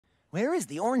Where is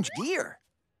the orange gear?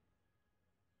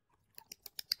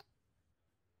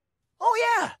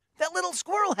 Oh, yeah! That little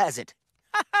squirrel has it.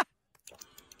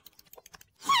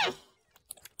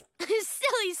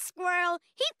 Silly squirrel.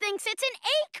 He thinks it's an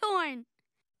acorn.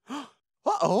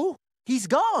 Uh-oh. He's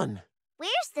gone.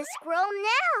 Where's the squirrel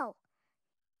now?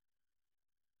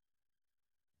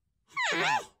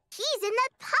 He's in that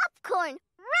popcorn,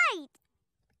 right.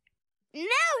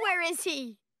 Now where is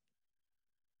he?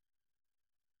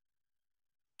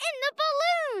 In the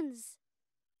balloons.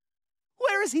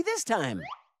 Where is he this time?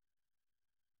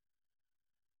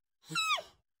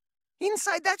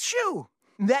 Inside that shoe.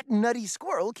 That nutty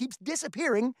squirrel keeps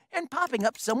disappearing and popping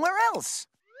up somewhere else.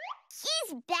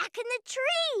 He's back in the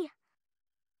tree.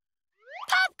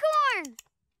 Popcorn.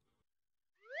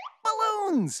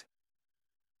 Balloons.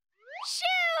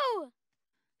 Shoe.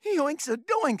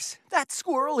 Yoinks-a-doinks! That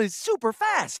squirrel is super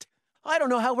fast. I don't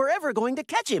know how we're ever going to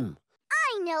catch him.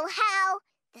 I know how.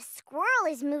 The squirrel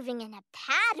is moving in a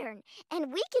pattern,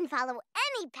 and we can follow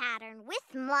any pattern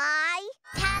with my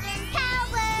pattern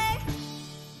power.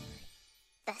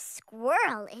 The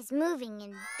squirrel is moving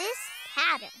in this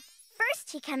pattern.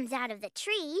 First he comes out of the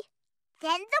tree,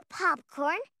 then the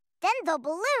popcorn, then the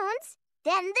balloons,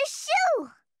 then the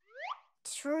shoe.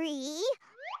 Tree,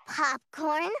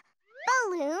 popcorn,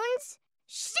 balloons,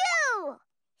 shoe.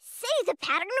 Say the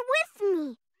pattern with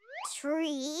me.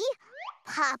 Tree,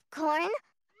 popcorn,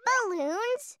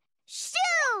 balloons,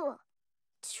 shoe.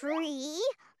 Tree,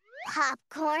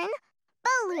 popcorn,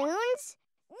 balloons.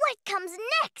 What comes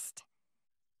next?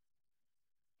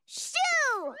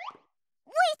 Shoe.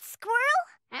 Wait, squirrel.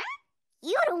 Huh?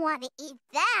 You don't want to eat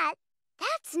that.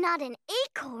 That's not an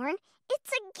acorn.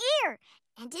 It's a gear,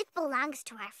 and it belongs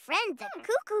to our friend the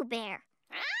Cuckoo Bear.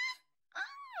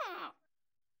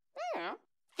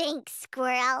 Thanks,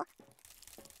 squirrel.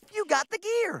 You got the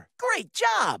gear. Great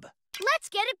job. Let's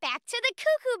get it back to the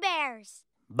Cuckoo Bears.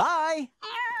 Bye.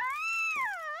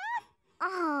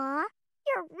 Aw,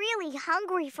 you're really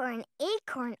hungry for an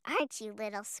acorn, aren't you,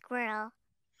 little squirrel?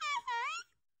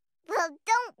 Well,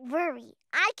 don't worry.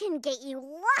 I can get you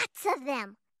lots of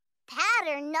them.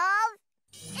 Pattern of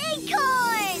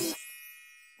acorns!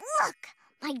 Look,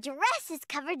 my dress is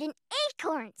covered in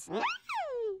acorns.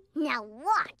 Now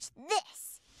watch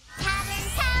this. Pattern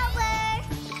power!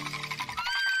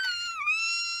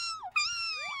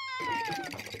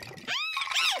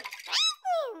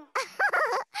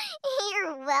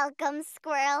 You're welcome,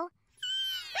 squirrel.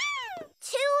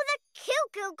 To the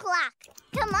cuckoo clock.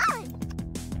 Come on.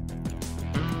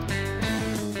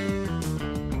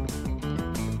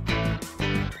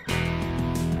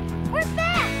 We're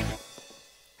back.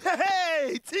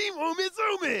 Hey, Team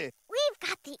Umizoomi! We've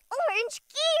got the orange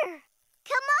gear.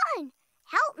 Come on.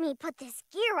 Help me put this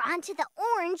gear onto the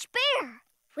orange bear.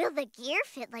 Will the gear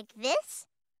fit like this?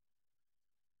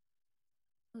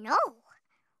 No.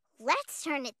 Let's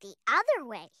turn it the other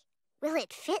way. Will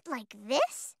it fit like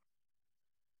this?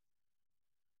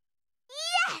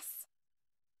 Yes!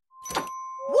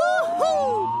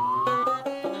 Woohoo!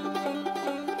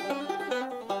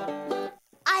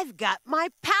 I've got my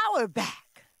power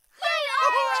back. Yay,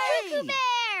 Orange Cuckoo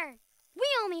Bear! We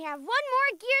only have one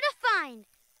more gear to find.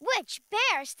 Which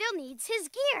bear still needs his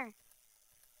gear?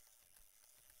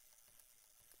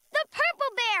 The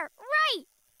purple bear, right!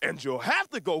 And you'll have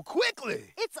to go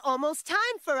quickly. It's almost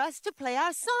time for us to play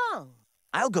our song.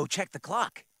 I'll go check the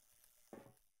clock.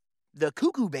 The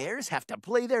Cuckoo Bears have to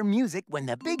play their music when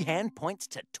the big hand points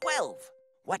to 12.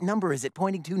 What number is it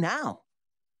pointing to now?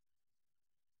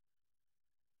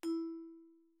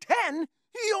 10?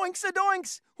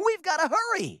 Yoinks-a-doinks! We've got to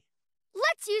hurry!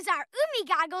 Let's use our Umi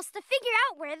goggles to figure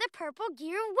out where the purple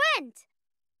gear went.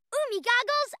 Umi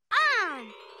goggles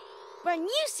on! When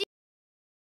you see